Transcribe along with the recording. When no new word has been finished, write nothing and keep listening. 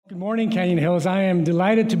Good morning, Canyon Hills. I am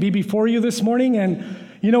delighted to be before you this morning. And,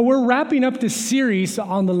 we're wrapping up this series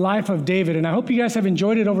on the life of David. And I hope you guys have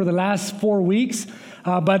enjoyed it over the last 4 weeks.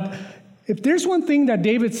 But if there's one thing that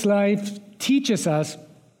David's life teaches us,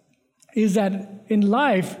 is that in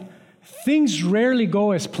life, things rarely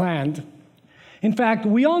go as planned. In fact,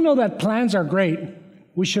 we all know that plans are great.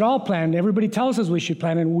 We should all plan. Everybody tells us we should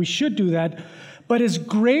plan, and we should do that. But as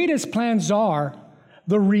great as plans are,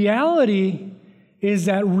 the reality is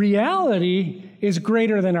that reality is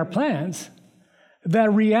greater than our plans.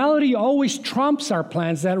 That reality always trumps our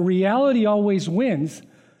plans. That reality always wins.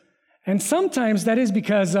 And sometimes that is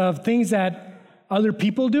because of things that other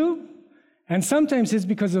people do, and sometimes it's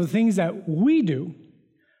because of things that we do.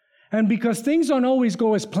 And because things don't always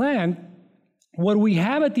go as planned, what we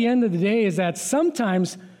have at the end of the day is that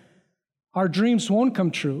sometimes our dreams won't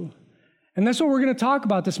come true. And that's what we're going to talk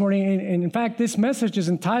about this morning. And in fact, this message is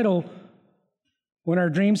entitled, When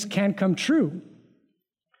Our Dreams Can't Come True.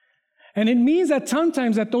 And it means that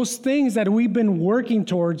sometimes that those things that we've been working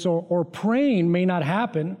towards or praying may not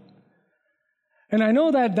happen. And I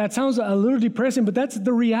know that sounds a little depressing, but that's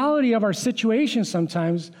the reality of our situation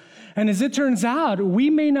sometimes. And as it turns out, we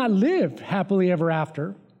may not live happily ever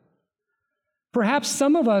after. Perhaps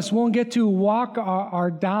some of us won't get to walk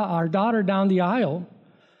our daughter down the aisle.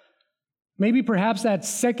 Maybe perhaps that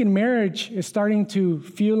second marriage is starting to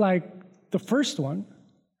feel like the first one.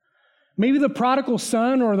 Maybe the prodigal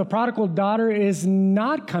son or the prodigal daughter is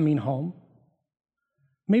not coming home.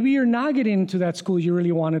 Maybe you're not getting into that school you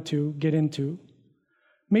really wanted to get into.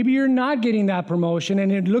 Maybe you're not getting that promotion, and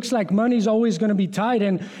it looks like money's always going to be tight.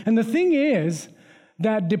 And the thing is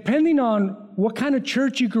that depending on what kind of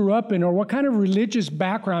church you grew up in or what kind of religious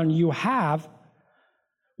background you have,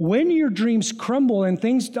 when your dreams crumble and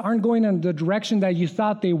things aren't going in the direction that you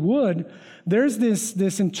thought they would, there's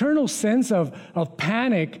this internal sense of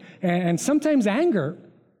panic and sometimes anger.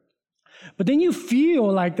 But then you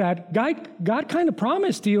feel like that God kind of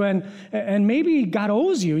promised to you, and maybe God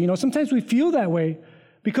owes you. Sometimes we feel that way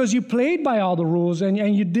because you played by all the rules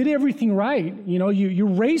and you did everything right. You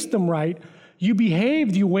raced them right. You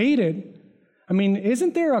behaved, you waited.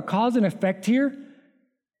 Isn't there a cause and effect here?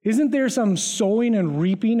 Isn't there some sowing and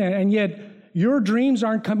reaping, and yet your dreams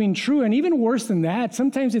aren't coming true? And even worse than that,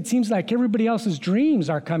 sometimes it seems like everybody else's dreams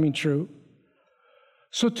are coming true.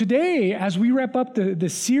 So today, as we wrap up the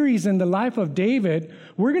series in the life of David,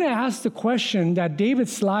 we're going to ask the question that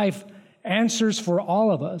David's life answers for all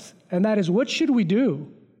of us, and that is, what should we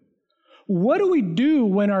do? What do we do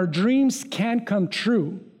when our dreams can't come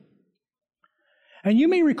true? And you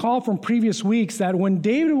may recall from previous weeks that when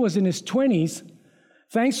David was in his 20s,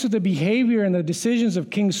 thanks to the behavior and the decisions of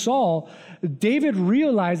King Saul, David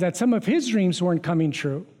realized that some of his dreams weren't coming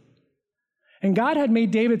true. And God had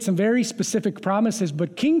made David some very specific promises,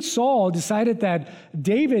 but King Saul decided that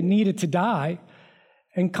David needed to die.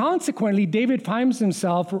 And consequently, David finds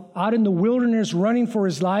himself out in the wilderness running for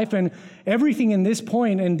his life, and everything in this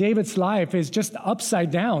point in David's life is just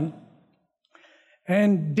upside down.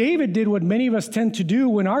 And David did what many of us tend to do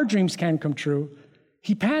when our dreams can't come true.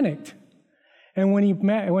 He panicked. And when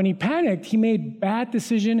he panicked, he made bad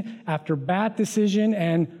decision after bad decision.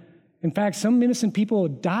 And in fact, some innocent people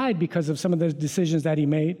died because of some of the decisions that he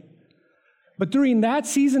made. But during that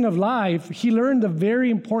season of life, he learned a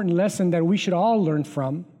very important lesson that we should all learn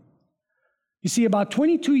from. You see, about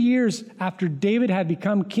 22 years after David had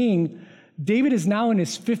become king, David is now in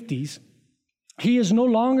his 50s. He is no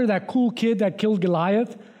longer that cool kid that killed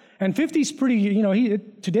Goliath. And 50 is pretty,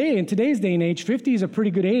 today, in today's day and age, 50 is a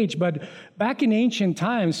pretty good age, but back in ancient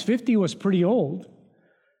times, 50 was pretty old.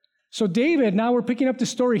 So David, now we're picking up the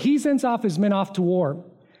story, he sends off his men off to war.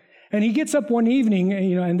 And he gets up one evening,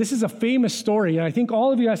 and this is a famous story, and I think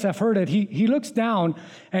all of you guys have heard it. He looks down,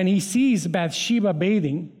 and he sees Bathsheba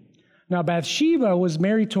bathing. Now, Bathsheba was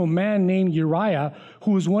married to a man named Uriah,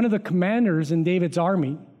 who was one of the commanders in David's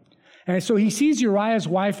army. And so he sees Uriah's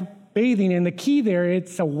wife bathing, and the key there,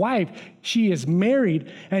 it's a wife. She is married,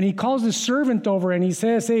 and he calls the servant over, and he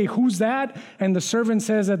says, "Hey, who's that?" And the servant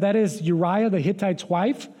says that is Uriah, the Hittite's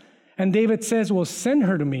wife. And David says, "Well, send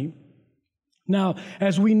her to me." Now,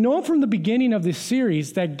 as we know from the beginning of this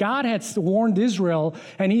series, that God had warned Israel,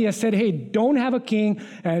 and he has said, "Hey, don't have a king."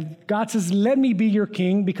 And God says, "Let me be your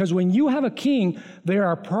king," because when you have a king, there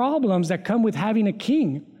are problems that come with having a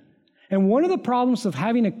king. And one of the problems of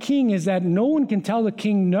having a king is that no one can tell the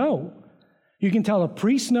king no. You can tell a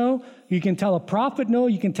priest no, you can tell a prophet no,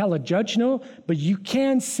 you can tell a judge no, but you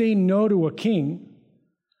can't say no to a king.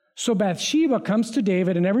 So Bathsheba comes to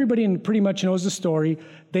David, and everybody pretty much knows the story.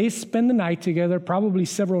 They spend the night together, probably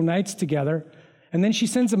several nights together. And then she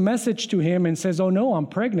sends a message to him and says, oh no, I'm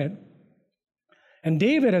pregnant. And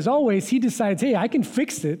David, as always, he decides, hey, I can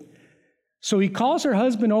fix it. So he calls her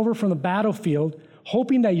husband over from the battlefield,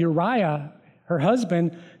 hoping that Uriah, her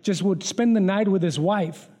husband, just would spend the night with his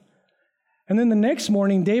wife. And then the next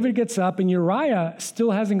morning, David gets up, and Uriah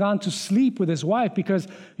still hasn't gone to sleep with his wife because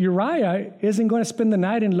Uriah isn't going to spend the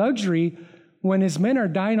night in luxury when his men are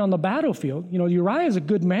dying on the battlefield. You know, Uriah is a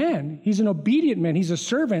good man. He's an obedient man. He's a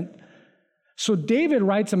servant. So David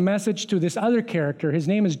writes a message to this other character. His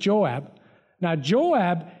name is Joab. Now,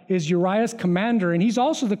 Joab is Uriah's commander, and he's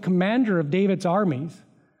also the commander of David's armies.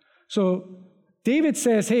 So David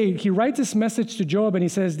says, hey, he writes this message to Joab, and he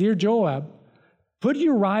says, dear Joab, put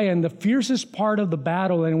Uriah in the fiercest part of the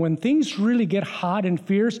battle, and when things really get hot and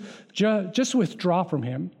fierce, just withdraw from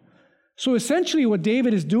him. So essentially what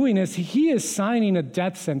David is doing is he is signing a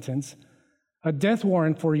death sentence, a death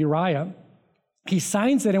warrant for Uriah. He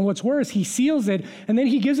signs it, and what's worse, he seals it, and then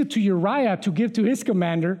he gives it to Uriah to give to his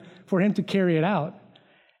commander for him to carry it out.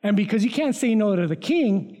 And because you can't say no to the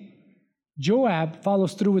king, Joab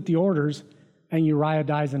follows through with the orders, and Uriah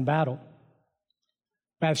dies in battle.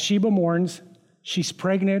 Bathsheba mourns. She's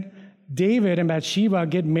pregnant. David and Bathsheba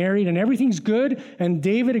get married, and everything's good, and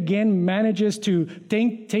David again manages to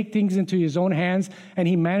take things into his own hands, and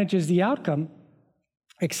he manages the outcome,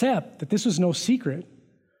 except that this was no secret.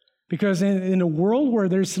 Because in a world where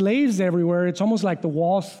there's slaves everywhere, it's almost like the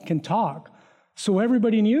walls can talk. So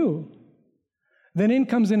everybody knew. Then in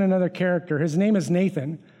comes in another character. His name is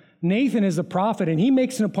Nathan. Nathan is a prophet, and he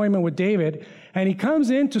makes an appointment with David, and he comes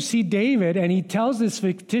in to see David, and he tells this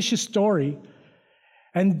fictitious story.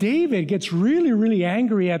 And David gets really, really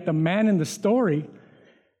angry at the man in the story.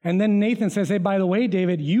 And then Nathan says, hey, by the way,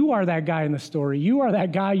 David, you are that guy in the story. You are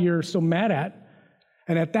that guy you're so mad at.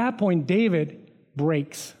 And at that point, David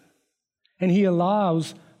breaks. And he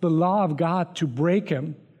allows the law of God to break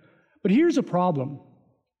him. But here's a problem.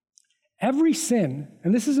 Every sin,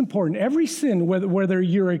 and this is important, every sin, whether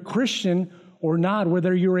you're a Christian or not,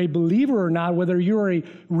 whether you're a believer or not, whether you're a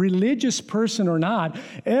religious person or not,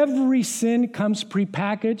 every sin comes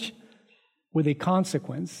prepackaged with a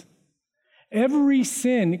consequence. Every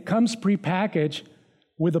sin comes prepackaged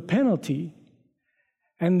with a penalty.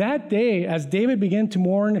 And that day, as David began to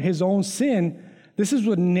mourn his own sin, this is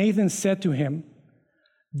what Nathan said to him.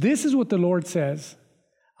 This is what the Lord says.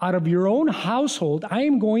 Out of your own household, I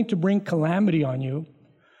am going to bring calamity on you.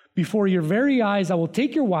 Before your very eyes, I will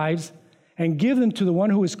take your wives and give them to the one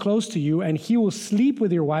who is close to you, and he will sleep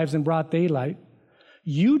with your wives in broad daylight.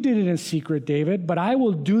 You did it in secret, David, but I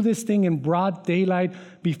will do this thing in broad daylight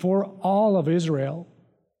before all of Israel.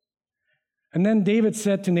 And then David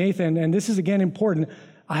said to Nathan, and this is again important,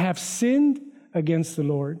 I have sinned against the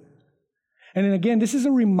Lord. And then again, this is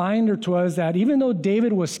a reminder to us that even though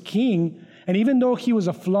David was king, and even though he was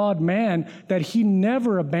a flawed man, that he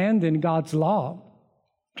never abandoned God's law.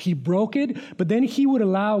 He broke it, but then he would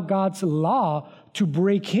allow God's law to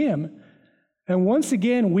break him. And once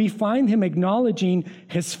again, we find him acknowledging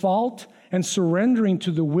his fault and surrendering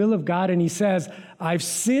to the will of God. And he says, I've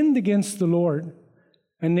sinned against the Lord.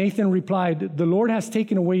 And Nathan replied, the Lord has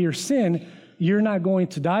taken away your sin. You're not going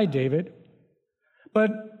to die, David.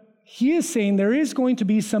 But he is saying there is going to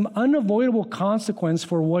be some unavoidable consequence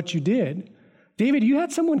for what you did. David, you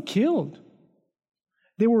had someone killed.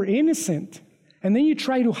 They were innocent. And then you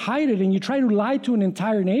try to hide it and you try to lie to an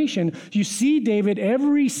entire nation. You see, David,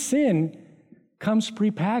 every sin comes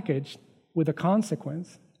prepackaged with a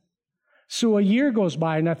consequence. So a year goes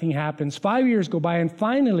by, nothing happens. 5 years go by, and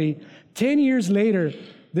finally, 10 years later,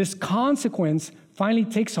 this consequence finally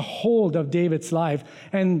takes a hold of David's life.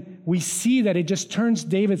 And we see that it just turns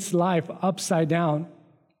David's life upside down.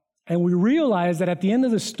 And we realize that at the end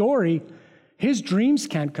of the story, his dreams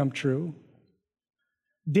can't come true.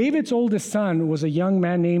 David's oldest son was a young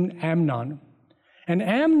man named Amnon. And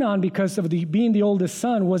Amnon, because of being the oldest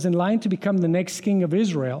son, was in line to become the next king of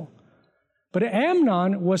Israel. But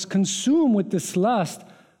Amnon was consumed with this lust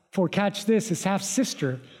for, catch this, his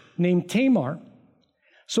half-sister named Tamar.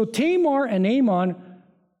 So Tamar and Amnon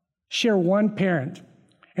share one parent.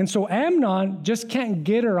 And so Amnon just can't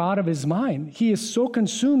get her out of his mind. He is so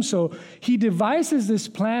consumed. So he devises this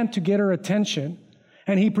plan to get her attention.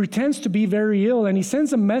 And he pretends to be very ill. And he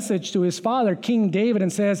sends a message to his father, King David,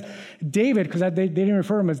 and says, David, because they didn't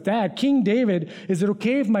refer to him as dad, King David, is it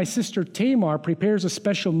okay if my sister Tamar prepares a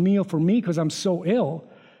special meal for me because I'm so ill?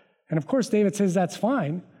 And of course, David says that's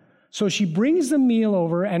fine. So she brings the meal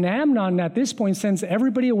over, and Amnon at this point sends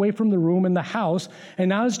everybody away from the room in the house, and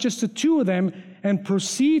now it's just the two of them, and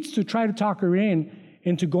proceeds to try to talk her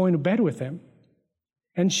into going to bed with him.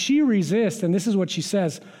 And she resists, and this is what she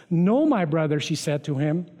says. "No, my brother," she said to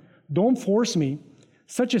him, "don't force me.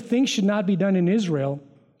 Such a thing should not be done in Israel.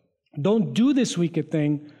 Don't do this wicked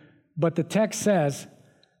thing." But the text says,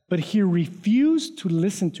 "But he refused to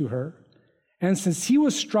listen to her. And since he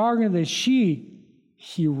was stronger than she,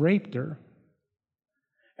 he raped her."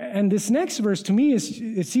 And this next verse to me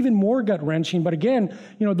it's even more gut-wrenching. But again,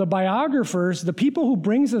 the biographers, the people who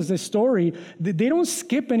brings us this story, they don't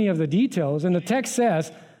skip any of the details. And the text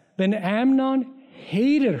says, "Then Amnon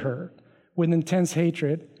hated her with intense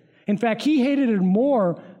hatred. In fact, he hated her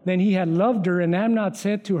more than he had loved her. And Amnon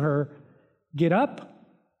said to her, 'Get up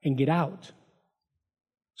and get out.'"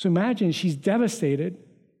 So imagine, she's devastated.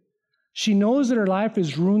 She knows that her life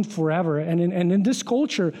is ruined forever. And in this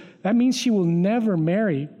culture, that means she will never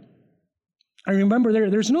marry. And remember,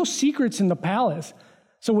 there's no secrets in the palace.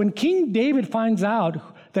 So when King David finds out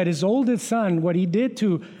that his oldest son, what he did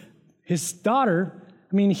to his daughter,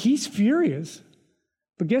 he's furious.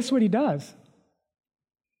 But guess what he does?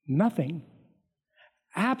 Nothing.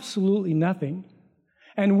 Absolutely nothing.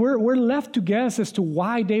 And we're left to guess as to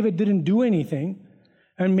why David didn't do anything.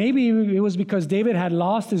 And maybe it was because David had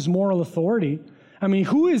lost his moral authority.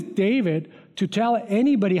 Who is David to tell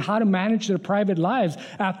anybody how to manage their private lives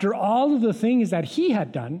after all of the things that he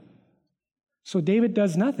had done? So David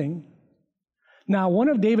does nothing. Now, one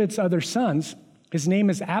of David's other sons, his name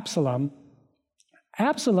is Absalom.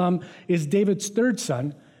 Absalom is David's third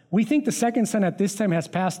son. We think the second son at this time has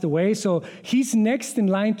passed away, so he's next in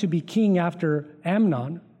line to be king after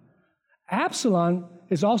Amnon. Absalom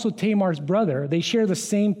is also Tamar's brother. They share the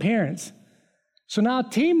same parents. So now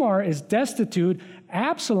Tamar is destitute.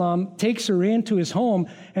 Absalom takes her into his home,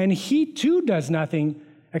 and he too does nothing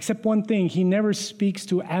except one thing. He never speaks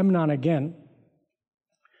to Amnon again.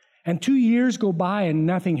 And 2 years go by and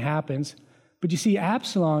nothing happens. But you see,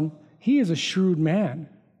 Absalom, he is a shrewd man.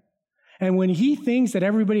 And when he thinks that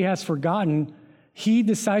everybody has forgotten, he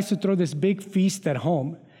decides to throw this big feast at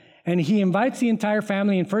home. And he invites the entire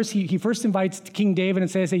family. And he first invites King David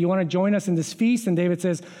and says, "Hey, you want to join us in this feast?" And David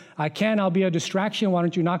says, "I can. I'll be a distraction. Why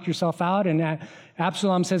don't you knock yourself out?" And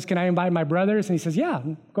Absalom says, "Can I invite my brothers?" And he says, "Yeah,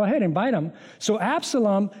 go ahead, invite them." So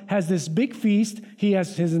Absalom has this big feast. He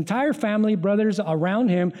has his entire family, brothers around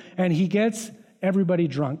him, and he gets everybody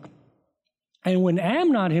drunk. And when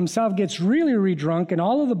Amnon himself gets really, really drunk and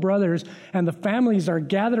all of the brothers and the families are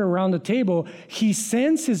gathered around the table, he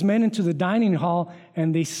sends his men into the dining hall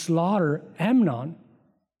and they slaughter Amnon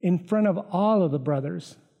in front of all of the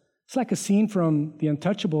brothers. It's like a scene from The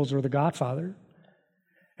Untouchables or The Godfather.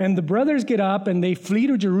 And the brothers get up and they flee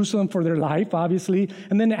to Jerusalem for their life, obviously.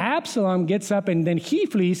 And then Absalom gets up and then he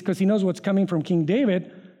flees because he knows what's coming from King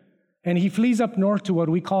David. And he flees up north to what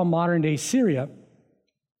we call modern-day Syria.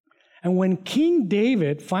 And when King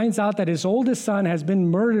David finds out that his oldest son has been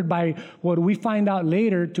murdered by what we find out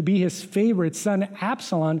later to be his favorite son,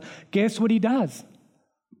 Absalom, guess what he does?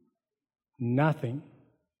 Nothing.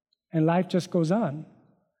 And life just goes on.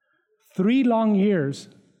 3 long years,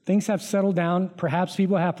 things have settled down. Perhaps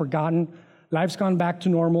people have forgotten. Life's gone back to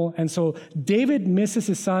normal. And so David misses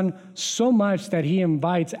his son so much that he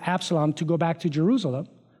invites Absalom to go back to Jerusalem.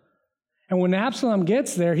 And when Absalom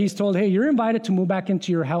gets there, he's told, "Hey, you're invited to move back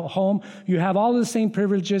into your home. You have all the same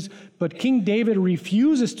privileges, but King David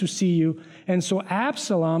refuses to see you." And so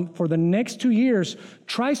Absalom, for the next 2 years,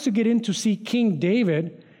 tries to get in to see King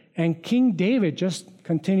David, and King David just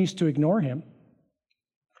continues to ignore him.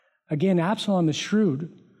 Again, Absalom is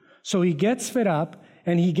shrewd. So he gets fed up,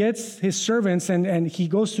 and he gets his servants, and he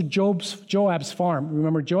goes to Joab's farm.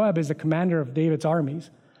 Remember, Joab is the commander of David's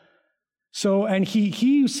armies. So, and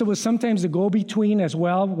he was sometimes the go-between as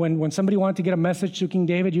well. When somebody wanted to get a message to King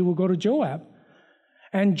David, you would go to Joab.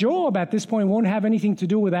 And Joab at this point won't have anything to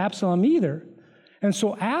do with Absalom either. And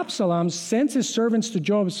so Absalom sends his servants to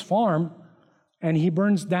Joab's farm, and he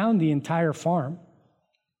burns down the entire farm.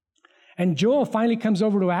 And Joab finally comes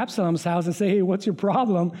over to Absalom's house and says, "Hey, what's your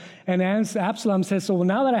problem?" And Absalom says, "So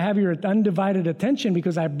now that I have your undivided attention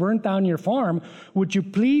because I burnt down your farm, would you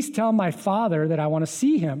please tell my father that I want to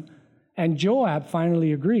see him?" And Joab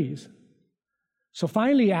finally agrees. So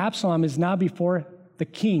finally, Absalom is now before the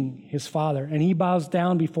king, his father, and he bows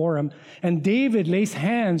down before him. And David lays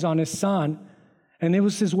hands on his son, and it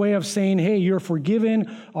was his way of saying, "Hey, you're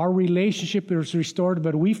forgiven, our relationship is restored,"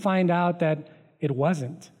 but we find out that it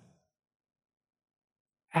wasn't.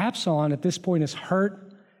 Absalom at this point is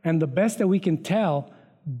hurt, and the best that we can tell,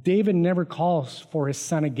 David never calls for his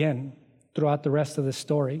son again throughout the rest of the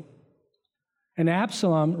story. And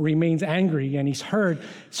Absalom remains angry and he's hurt.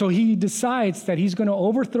 So he decides that he's going to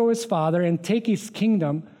overthrow his father and take his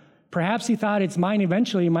kingdom. Perhaps he thought it's mine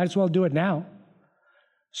eventually. He might as well do it now.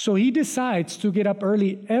 So he decides to get up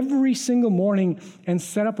early every single morning and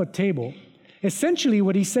set up a table. Essentially,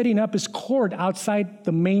 what he's setting up is court outside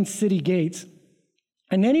the main city gates.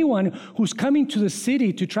 And anyone who's coming to the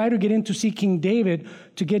city to try to get in to see King David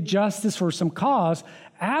to get justice for some cause,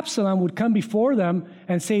 Absalom would come before them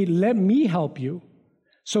and say, "Let me help you."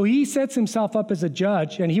 So he sets himself up as a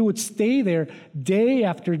judge, and he would stay there day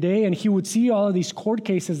after day, and he would see all of these court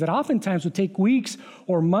cases that oftentimes would take weeks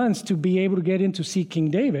or months to be able to get in to see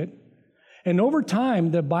King David. And over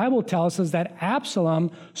time, the Bible tells us that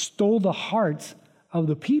Absalom stole the hearts of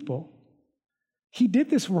the people. He did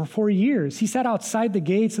this for 4 years. He sat outside the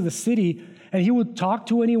gates of the city, and he would talk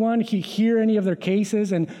to anyone, he'd hear any of their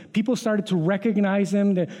cases, and people started to recognize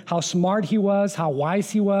him, how smart he was, how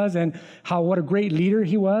wise he was, and what a great leader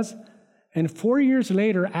he was. And 4 years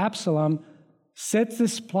later, Absalom sets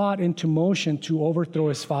this plot into motion to overthrow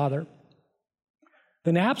his father.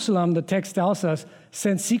 Then Absalom, the text tells us,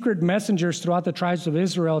 sent secret messengers throughout the tribes of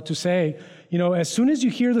Israel to say, as soon as you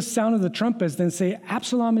hear the sound of the trumpets, then say,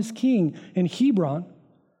 "Absalom is king in Hebron."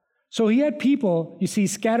 So he had people,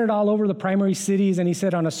 scattered all over the primary cities, and he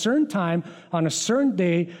said, on a certain time, on a certain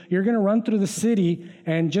day, you're going to run through the city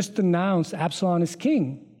and just announce Absalom is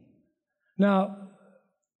king. Now,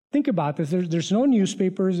 think about this. There's no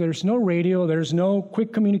newspapers, there's no radio, there's no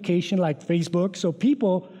quick communication like Facebook, so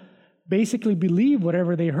people basically believe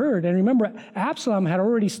whatever they heard. And remember, Absalom had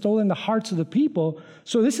already stolen the hearts of the people,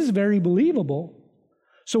 so this is very believable.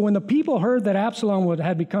 So when the people heard that Absalom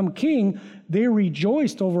had become king, they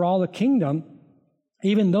rejoiced over all the kingdom,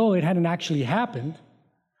 even though it hadn't actually happened.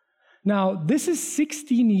 Now, this is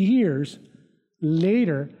 16 years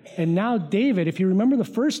later, and now David, if you remember the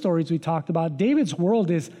first stories we talked about, David's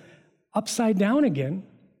world is upside down again.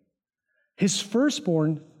 His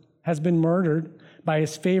firstborn has been murdered by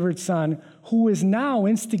his favorite son, who is now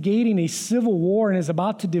instigating a civil war and is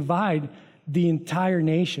about to divide the entire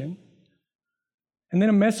nation. And then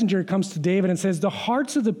a messenger comes to David and says, "The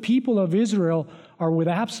hearts of the people of Israel are with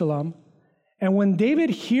Absalom." And when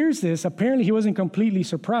David hears this, apparently he wasn't completely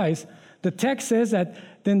surprised. The text says that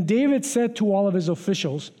then David said to all of his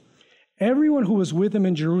officials, "Everyone who was with him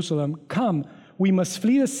in Jerusalem, come, we must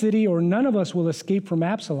flee the city, or none of us will escape from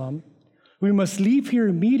Absalom. We must leave here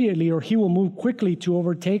immediately, or he will move quickly to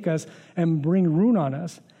overtake us and bring ruin on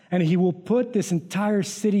us, and he will put this entire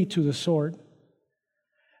city to the sword."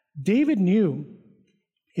 David knew,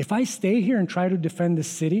 if I stay here and try to defend this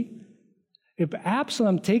city, if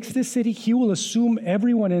Absalom takes this city, he will assume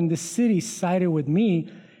everyone in this city sided with me,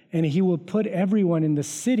 and he will put everyone in the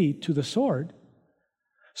city to the sword.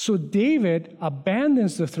 So David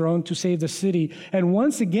abandons the throne to save the city, and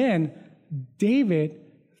once again, David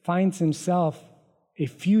finds himself a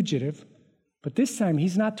fugitive, but this time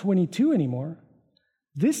he's not 22 anymore.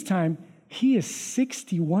 This time he is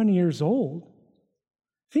 61 years old.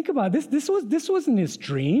 Think about this. This wasn't his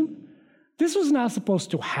dream. This was not supposed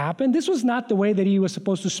to happen. This was not the way that he was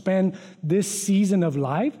supposed to spend this season of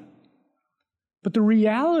life. But the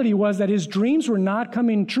reality was that his dreams were not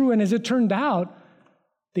coming true, and as it turned out,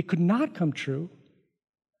 they could not come true.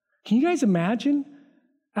 Can you guys imagine?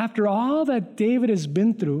 After all that David has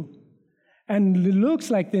been through, and it looks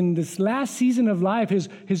like in this last season of life,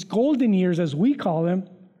 his golden years, as we call them,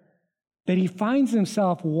 that he finds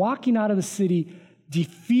himself walking out of the city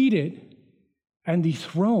defeated and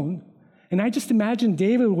dethroned. And I just imagine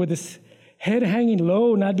David with his head hanging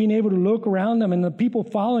low, not being able to look around him, and the people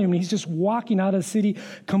following him, and he's just walking out of the city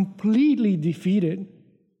completely defeated.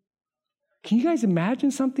 Can you guys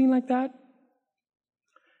imagine something like that?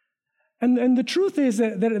 And the truth is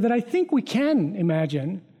that I think we can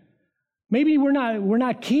imagine. Maybe we're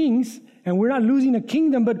not kings and we're not losing a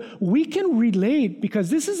kingdom, but we can relate,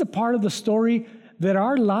 because this is a part of the story that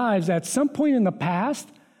our lives at some point in the past,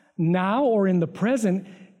 now or in the present,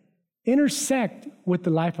 intersect with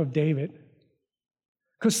the life of David.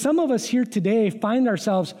 Because some of us here today find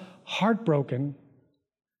ourselves heartbroken,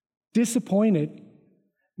 disappointed,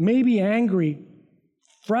 maybe angry,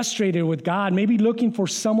 frustrated with God, maybe looking for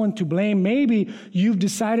someone to blame. Maybe you've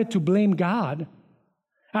decided to blame God.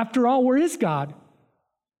 After all, where is God?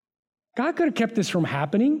 God could have kept this from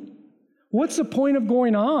happening. What's the point of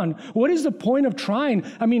going on? What is the point of trying?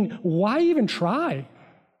 I mean, why even try?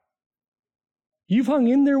 You've hung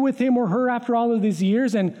in there with him or her after all of these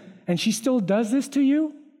years, and she still does this to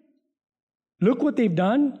you? Look what they've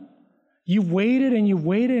done. You've waited,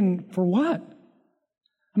 and for what?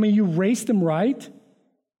 I mean, you raised them right.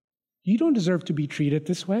 You don't deserve to be treated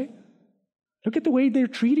this way. Look at the way they're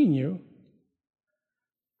treating you.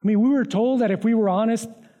 I mean, we were told that if we were honest,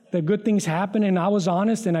 that good things happen, and I was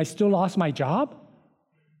honest and I still lost my job.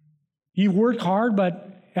 You worked hard,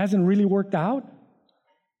 but it hasn't really worked out.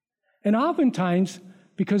 And oftentimes,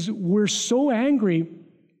 because we're so angry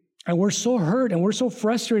and we're so hurt and we're so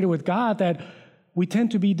frustrated with God that we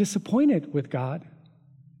tend to be disappointed with God.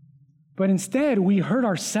 But instead, we hurt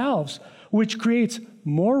ourselves, which creates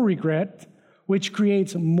more regret, which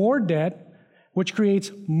creates more debt, which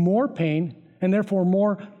creates more pain, and therefore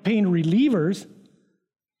more pain relievers,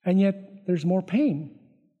 and yet there's more pain.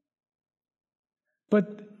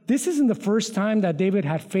 But this isn't the first time that David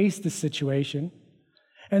had faced this situation.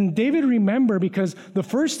 And David, remember, because the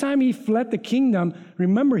first time he fled the kingdom,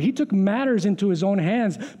 remember, he took matters into his own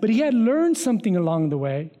hands, but he had learned something along the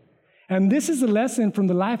way. And this is the lesson from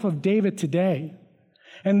the life of David today.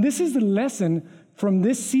 And this is the lesson from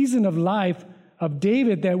this season of life of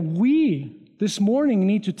David that we this morning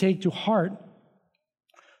need to take to heart.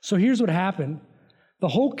 So here's what happened. The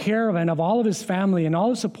whole caravan of all of his family and all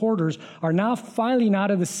his supporters are now filing out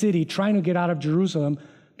of the city, trying to get out of Jerusalem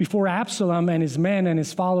before Absalom and his men and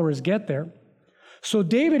his followers get there. So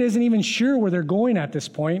David isn't even sure where they're going at this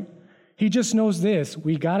point. He just knows this: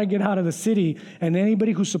 we got to get out of the city, and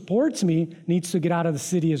anybody who supports me needs to get out of the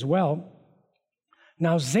city as well.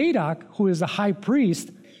 Now Zadok, who is the high priest,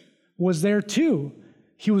 was there too.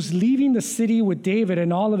 He was leaving the city with David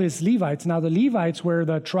and all of his Levites. Now the Levites were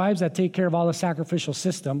the tribes that take care of all the sacrificial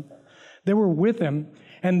system. They were with him,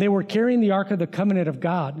 and they were carrying the Ark of the Covenant of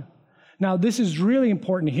God. Now, this is really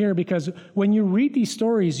important here because when you read these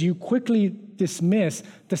stories, you quickly dismiss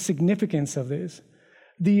the significance of this.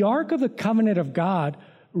 The Ark of the Covenant of God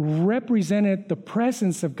represented the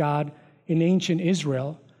presence of God in ancient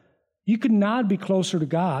Israel. You could not be closer to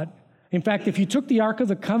God. In fact, if you took the Ark of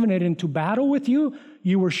the Covenant into battle with you,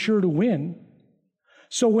 you were sure to win.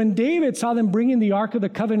 So when David saw them bringing the Ark of the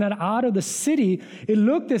Covenant out of the city, it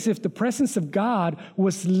looked as if the presence of God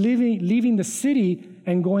was leaving the city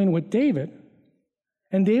and going with David.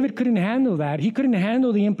 And David couldn't handle that. He couldn't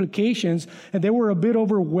handle the implications, and they were a bit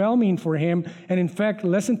overwhelming for him. And in fact,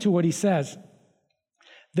 listen to what he says.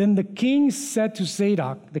 Then the king said to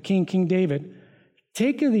Zadok, the king, King David,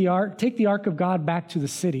 take the ark of God back to the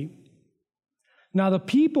city. Now the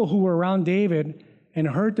people who were around David and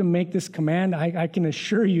heard him make this command, I can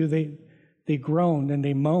assure you they groaned and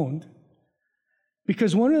they moaned.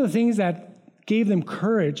 Because one of the things that gave them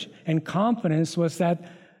courage and confidence was that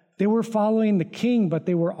they were following the king, but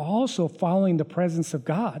they were also following the presence of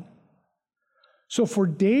God. So for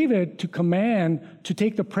David to command to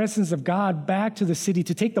take the presence of God back to the city,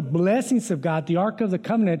 to take the blessings of God, the Ark of the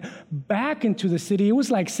Covenant, back into the city, it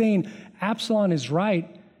was like saying Absalom is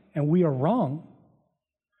right and we are wrong.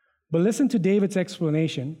 But listen to David's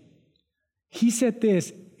explanation. He said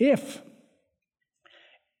this: if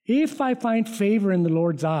I find favor in the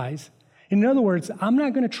Lord's eyes, in other words, I'm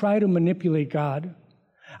not going to try to manipulate God.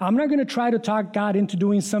 I'm not going to try to talk God into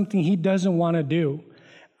doing something he doesn't want to do.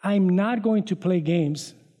 I'm not going to play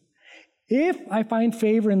games. If I find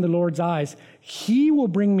favor in the Lord's eyes, he will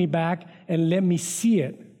bring me back and let me see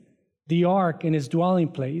it, the ark in his dwelling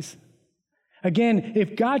place. Again,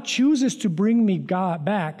 if God chooses to bring me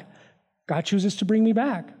back, God chooses to bring me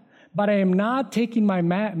back. But I am not taking my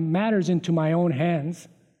matters into my own hands.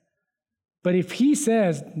 But if he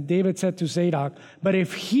says, David said to Zadok, but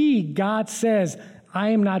if God says, I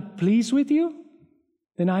am not pleased with you,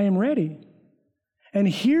 then I am ready. And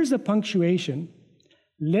here's the punctuation.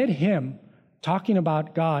 Let him, talking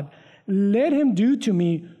about God, let him do to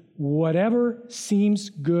me whatever seems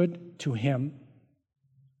good to him.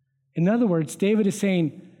 In other words, David is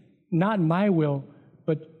saying, not my will,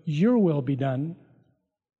 but your will be done.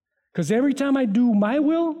 Because every time I do my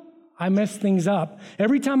will, I mess things up.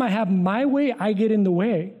 Every time I have my way, I get in the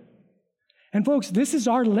way. And folks, this is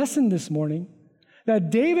our lesson this morning.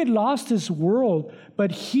 That David lost his world,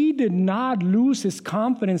 but he did not lose his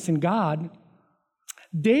confidence in God.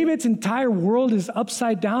 David's entire world is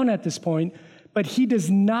upside down at this point, but he does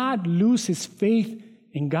not lose his faith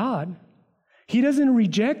in God. He doesn't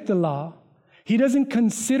reject the law. He doesn't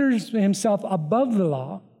consider himself above the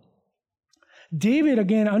law. David,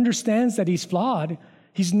 again, understands that he's flawed.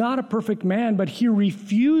 He's not a perfect man, but he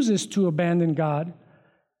refuses to abandon God.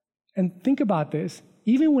 And think about this.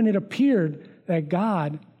 Even when it appeared that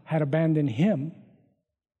God had abandoned him.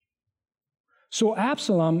 So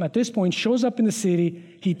Absalom, at this point, shows up in the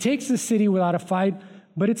city. He takes the city without a fight,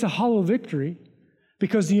 but it's a hollow victory.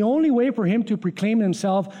 Because the only way for him to proclaim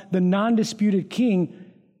himself the non-disputed king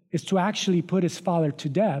is to actually put his father to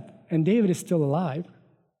death. And David is still alive.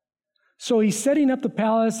 So he's setting up the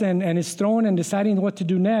palace and his throne and deciding what to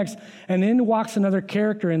do next. And in walks another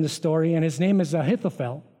character in the story, and his name is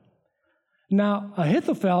Ahithophel. Now,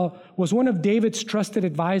 Ahithophel was one of David's trusted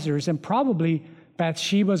advisors and probably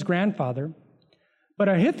Bathsheba's grandfather. But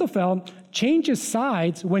Ahithophel changes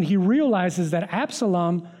sides when he realizes that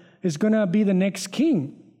Absalom is going to be the next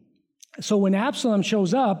king. So when Absalom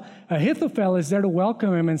shows up, Ahithophel is there to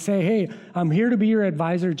welcome him and say, hey, I'm here to be your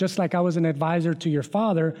advisor, just like I was an advisor to your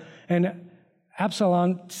father. And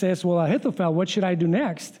Absalom says, well, Ahithophel, what should I do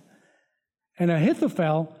next? And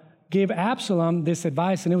Ahithophel gave Absalom this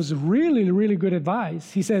advice, and it was really, really good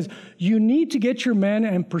advice. He says, you need to get your men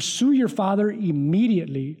and pursue your father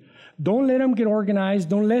immediately. Don't let him get organized.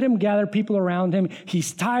 Don't let him gather people around him.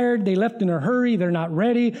 He's tired. They left in a hurry. They're not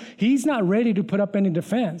ready. He's not ready to put up any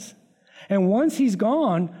defense. And once he's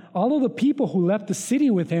gone, all of the people who left the city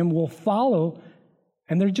with him will follow,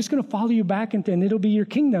 and they're just going to follow you back, and it'll be your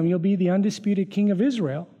kingdom. You'll be the undisputed king of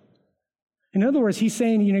Israel. In other words, he's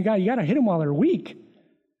saying, you got to hit them while they're weak.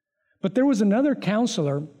 But there was another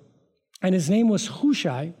counselor, and his name was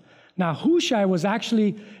Hushai. Now, Hushai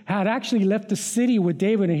had actually left the city with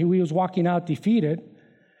David, and he was walking out defeated.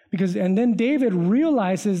 And then David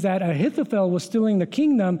realizes that Ahithophel was stealing the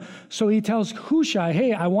kingdom, so he tells Hushai,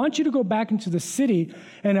 hey, I want you to go back into the city,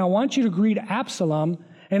 and I want you to greet Absalom,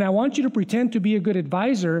 and I want you to pretend to be a good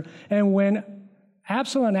advisor, and when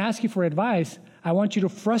Absalom asks you for advice, I want you to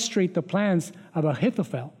frustrate the plans of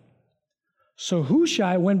Ahithophel. So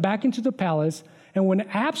Hushai went back into the palace, and when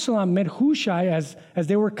Absalom met Hushai as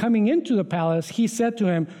they were coming into the palace, he said to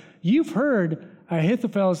him, you've heard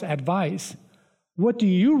Ahithophel's advice. What do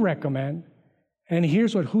you recommend? And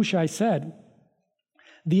here's what Hushai said.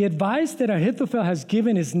 The advice that Ahithophel has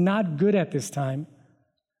given is not good at this time.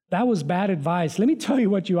 That was bad advice. Let me tell you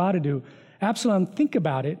what you ought to do. Absalom, think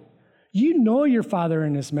about it. You know your father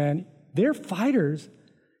and his men. They're fighters.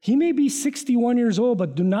 He may be 61 years old,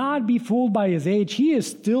 but do not be fooled by his age. He is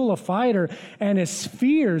still a fighter and as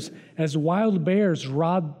fierce as wild bears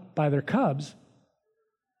robbed by their cubs.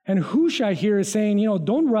 And Hushai here is saying,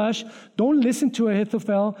 don't rush, don't listen to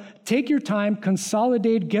Ahithophel, take your time,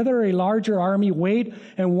 consolidate, gather a larger army, wait,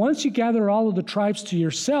 and once you gather all of the tribes to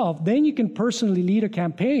yourself, then you can personally lead a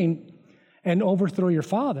campaign and overthrow your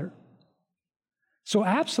father. So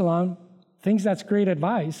Absalom thinks that's great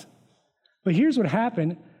advice. But here's what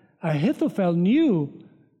happened. Ahithophel knew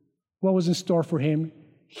what was in store for him.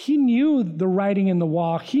 He knew the writing in the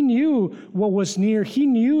wall. He knew what was near. He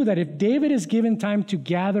knew that if David is given time to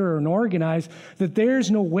gather and organize, that there's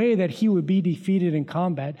no way that he would be defeated in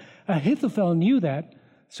combat. Ahithophel knew that.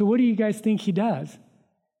 So what do you guys think he does?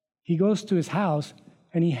 He goes to his house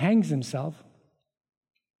and he hangs himself.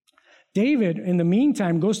 David, in the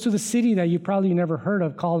meantime, goes to the city that you probably never heard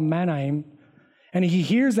of called Mahanaim. And he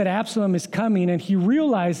hears that Absalom is coming, and he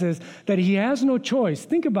realizes that he has no choice.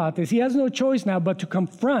 Think about this. He has no choice now but to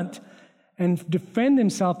confront and defend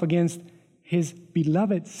himself against his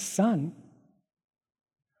beloved son.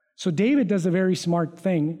 So David does a very smart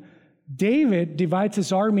thing. David divides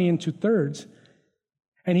his army into thirds,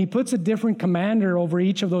 and he puts a different commander over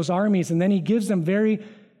each of those armies, and then he gives them very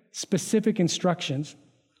specific instructions.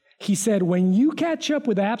 He said, when you catch up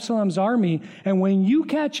with Absalom's army, and when you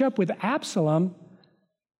catch up with Absalom,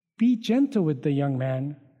 be gentle with the young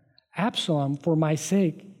man. Absalom, for my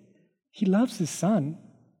sake, he loves his son.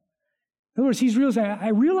 In other words, he's realizing, I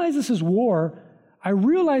realize this is war. I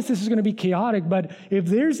realize this is going to be chaotic, but if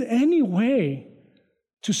there's any way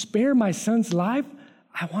to spare my son's life,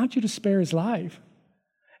 I want you to spare his life.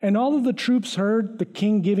 And all of the troops heard the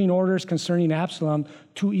king giving orders concerning Absalom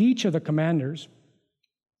to each of the commanders.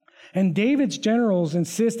 And David's generals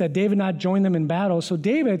insist that David not join them in battle. So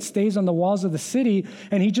David stays on the walls of the city,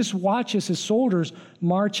 and he just watches his soldiers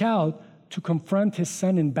march out to confront his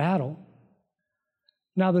son in battle.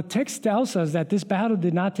 Now, the text tells us that this battle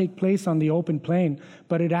did not take place on the open plain,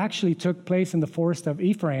 but it actually took place in the forest of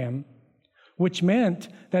Ephraim, which meant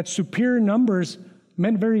that superior numbers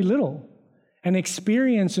meant very little. And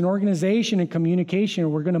experience and organization and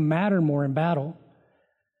communication were going to matter more in battle.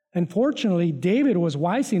 Unfortunately, David was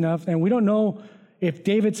wise enough, and we don't know if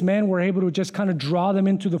David's men were able to just kind of draw them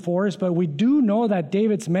into the forest, but we do know that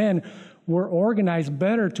David's men were organized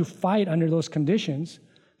better to fight under those conditions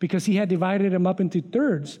because he had divided them up into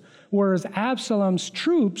thirds, whereas Absalom's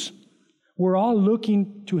troops were all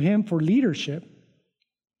looking to him for leadership.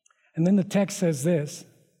 And then the text says this,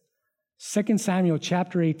 2 Samuel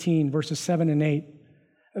chapter 18, verses 7 and 8.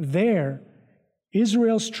 There,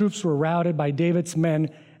 Israel's troops were routed by David's men,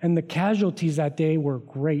 and the casualties that day were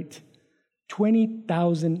great,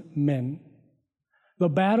 20,000 men. The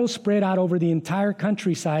battle spread out over the entire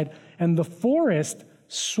countryside, and the forest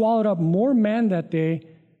swallowed up more men that day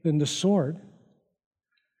than the sword.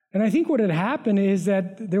 And I think what had happened is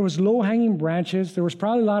that there was low-hanging branches, there was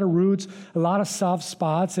probably a lot of roots, a lot of soft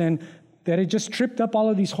spots, and that had just tripped up all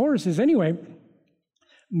of these horses. Anyway,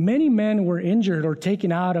 many men were injured or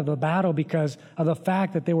taken out of the battle because of the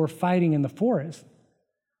fact that they were fighting in the forest.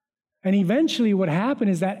 And eventually what happened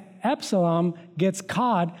is that Absalom gets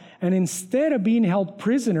caught, and instead of being held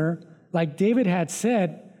prisoner, like David had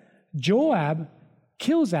said, Joab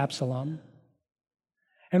kills Absalom.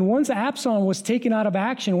 And once Absalom was taken out of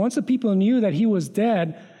action, once the people knew that he was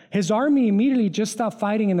dead, his army immediately just stopped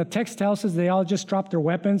fighting, and the text tells us they all just dropped their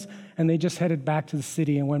weapons, and they just headed back to the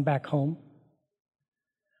city and went back home.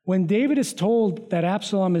 When David is told that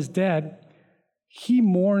Absalom is dead, he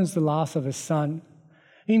mourns the loss of his son.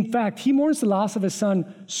 In fact, he mourns the loss of his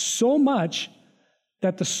son so much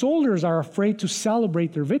that the soldiers are afraid to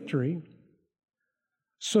celebrate their victory.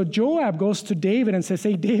 So Joab goes to David and says,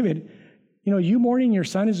 hey, David, you mourning your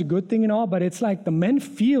son is a good thing and all, but it's like the men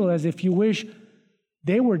feel as if you wish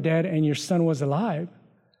they were dead and your son was alive.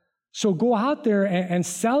 So go out there and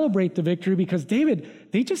celebrate the victory, because David,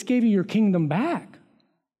 they just gave you your kingdom back.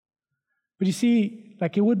 But you see,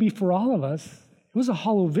 like it would be for all of us, it was a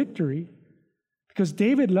hollow victory, because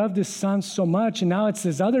David loved his son so much, and now it's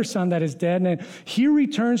his other son that is dead, and he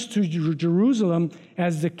returns to Jerusalem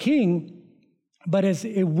as the king. But as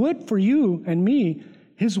it would for you and me,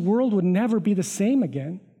 his world would never be the same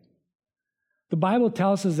again. The Bible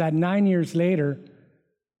tells us that 9 years later,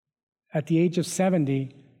 at the age of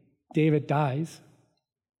 70, David dies.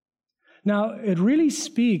 Now, it really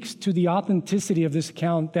speaks to the authenticity of this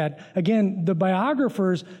account that, again, the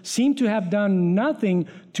biographers seem to have done nothing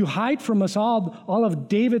to hide from us all of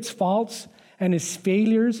David's faults and his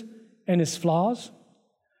failures and his flaws.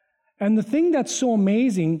 And the thing that's so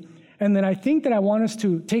amazing, and that I think that I want us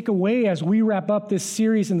to take away as we wrap up this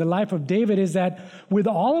series in the life of David, is that with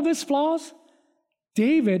all of his flaws,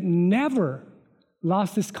 David never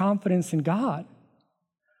lost his confidence in God.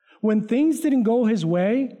 When things didn't go his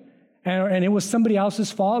way, and it was somebody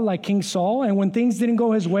else's fault, like King Saul, and when things didn't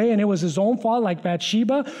go his way and it was his own fault, like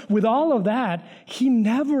Bathsheba, with all of that, he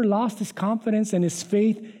never lost his confidence and his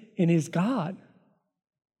faith in his God.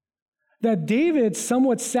 That David's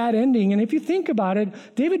somewhat sad ending, and if you think about it,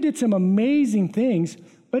 David did some amazing things,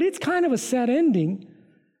 but it's kind of a sad ending.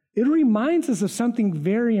 It reminds us of something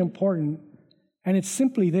very important, and it's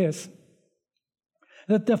simply this: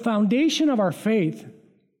 that the foundation of our faith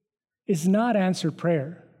is not answered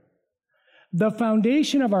prayer. The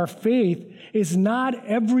foundation of our faith is not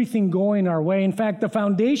everything going our way. In fact, the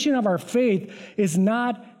foundation of our faith is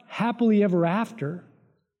not happily ever after.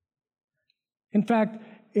 In fact,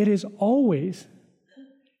 it is always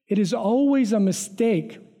a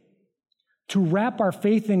mistake to wrap our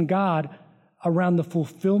faith in God around the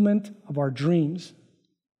fulfillment of our dreams.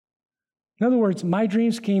 In other words, my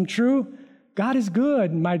dreams came true. God is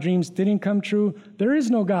good. My dreams didn't come true. There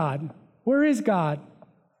is no God. Where is God?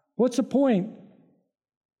 What's the point?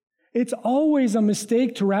 It's always a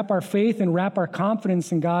mistake to wrap our faith and wrap our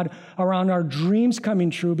confidence in God around our dreams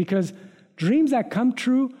coming true, because dreams that come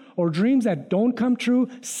true or dreams that don't come true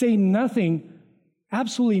say nothing,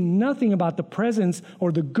 absolutely nothing about the presence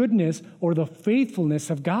or the goodness or the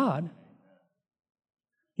faithfulness of God.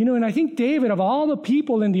 And I think David, of all the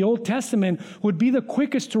people in the Old Testament, would be the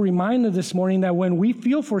quickest to remind us this morning that when we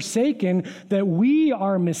feel forsaken, that we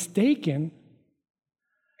are mistaken.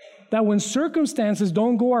 That when circumstances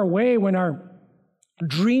don't go our way, when our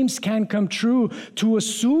dreams can't come true, to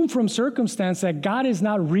assume from circumstance that God is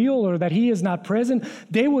not real or that He is not present,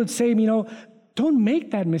 they would say, don't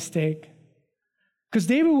make that mistake. Because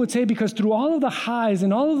David would say, because through all of the highs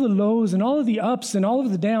and all of the lows and all of the ups and all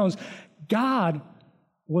of the downs, God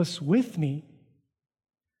was with me.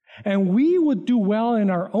 And we would do well in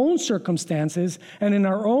our own circumstances and in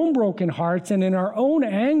our own broken hearts and in our own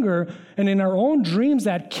anger and in our own dreams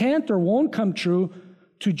that can't or won't come true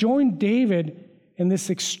to join David in this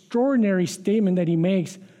extraordinary statement that he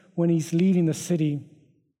makes when he's leaving the city.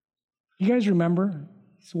 You guys remember?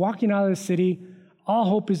 He's walking out of the city. All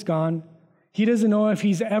hope is gone. He doesn't know if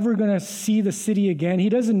he's ever going to see the city again. He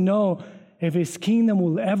doesn't know if his kingdom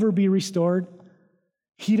will ever be restored.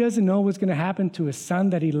 He doesn't know what's going to happen to his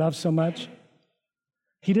son that he loves so much.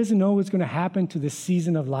 He doesn't know what's going to happen to this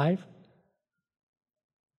season of life.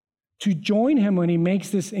 To join him when he makes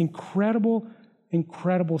this incredible,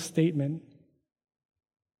 incredible statement.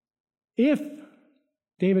 If,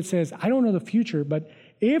 David says, I don't know the future, but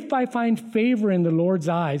if I find favor in the Lord's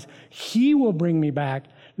eyes, He will bring me back.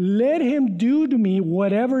 Let Him do to me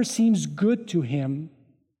whatever seems good to Him.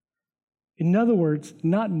 In other words,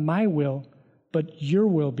 not my will, but your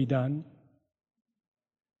will be done.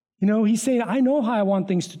 He's saying, I know how I want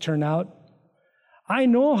things to turn out. I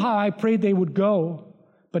know how I prayed they would go,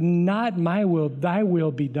 but not my will, thy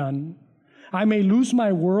will be done. I may lose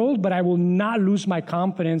my world, but I will not lose my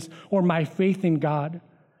confidence or my faith in God.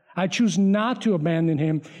 I choose not to abandon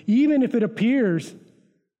him, even if it appears,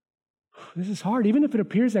 this is hard, even if it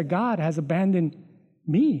appears that God has abandoned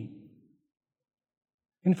me.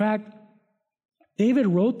 In fact, David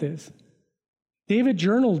wrote this. David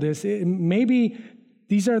journaled this. Maybe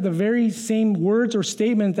these are the very same words or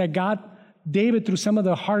statements that got David through some of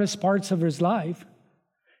the hardest parts of his life.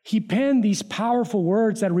 He penned these powerful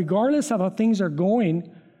words that regardless of how things are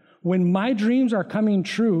going, when my dreams are coming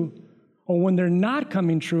true, or when they're not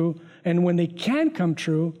coming true, and when they can come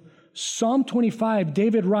true, Psalm 25,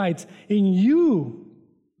 David writes, "In you,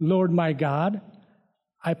 Lord my God,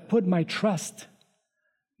 I put my trust.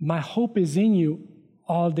 My hope is in you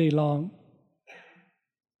all day long."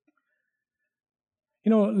 You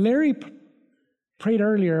know, Larry prayed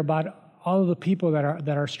earlier about all of the people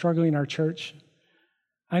that are struggling in our church.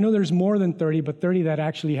 I know there's more than 30, but 30 that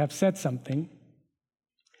actually have said something.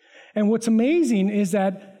 And what's amazing is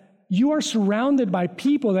that you are surrounded by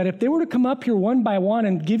people that if they were to come up here one by one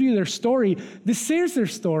and give you their story, this is their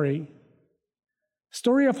story.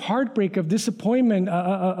 Story of heartbreak, of disappointment,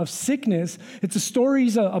 of sickness. It's a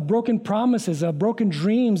stories of broken promises, of broken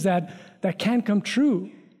dreams that can't come true.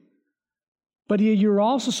 But yet you're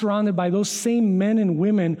also surrounded by those same men and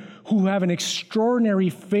women who have an extraordinary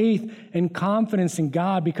faith and confidence in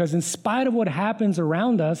God, because in spite of what happens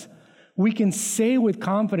around us, we can say with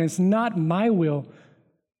confidence, "Not my will,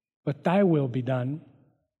 but thy will be done."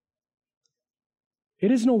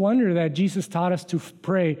 It is no wonder that Jesus taught us to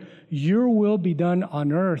pray, "Your will be done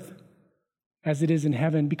on earth as it is in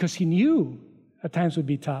heaven," because he knew at times would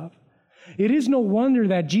be tough. It is no wonder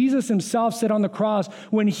that Jesus himself said on the cross,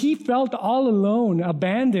 when he felt all alone,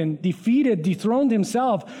 abandoned, defeated, dethroned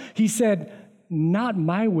himself, he said, "Not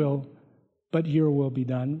my will, but your will be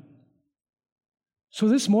done." So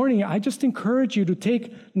this morning, I just encourage you to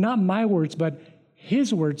take not my words, but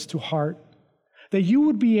his words to heart, that you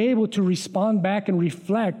would be able to respond back and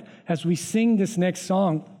reflect as we sing this next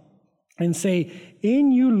song and say,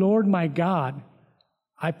 "In you, Lord my God,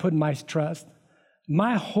 I put my trust.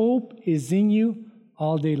 My hope is in you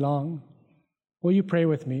all day long." Will you pray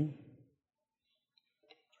with me?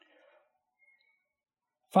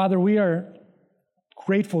 Father, we are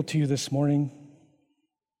grateful to you this morning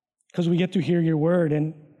because we get to hear your word,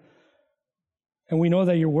 and we know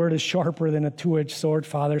that your word is sharper than a two-edged sword,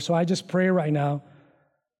 Father. So I just pray right now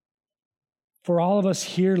for all of us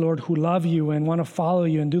here, Lord, who love you and want to follow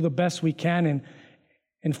you and do the best we can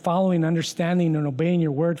in following, understanding, and obeying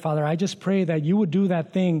your word, Father. I just pray that you would do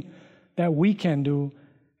that thing that we can do,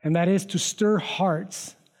 and that is to stir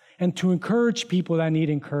hearts and to encourage people that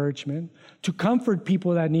need encouragement, to comfort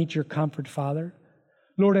people that need your comfort, Father.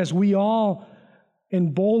 Lord, as we all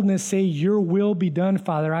in boldness say, "Your will be done,"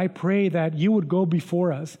 Father, I pray that you would go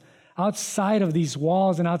before us outside of these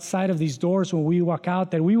walls and outside of these doors when we walk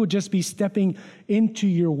out, that we would just be stepping into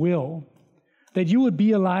your will, that you would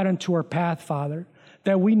be a light unto our path, Father,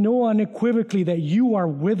 that we know unequivocally that you are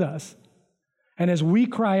with us. And as we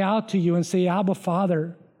cry out to you and say, "Abba,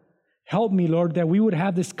 Father, help me, Lord," that we would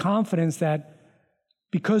have this confidence that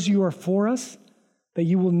because you are for us, that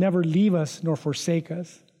you will never leave us nor forsake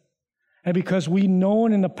us. And because we've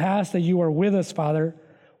known in the past that you are with us, Father,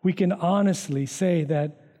 we can honestly say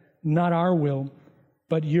that not our will,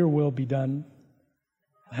 but your will be done.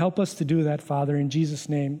 Help us to do that, Father. In Jesus'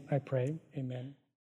 name I pray. Amen.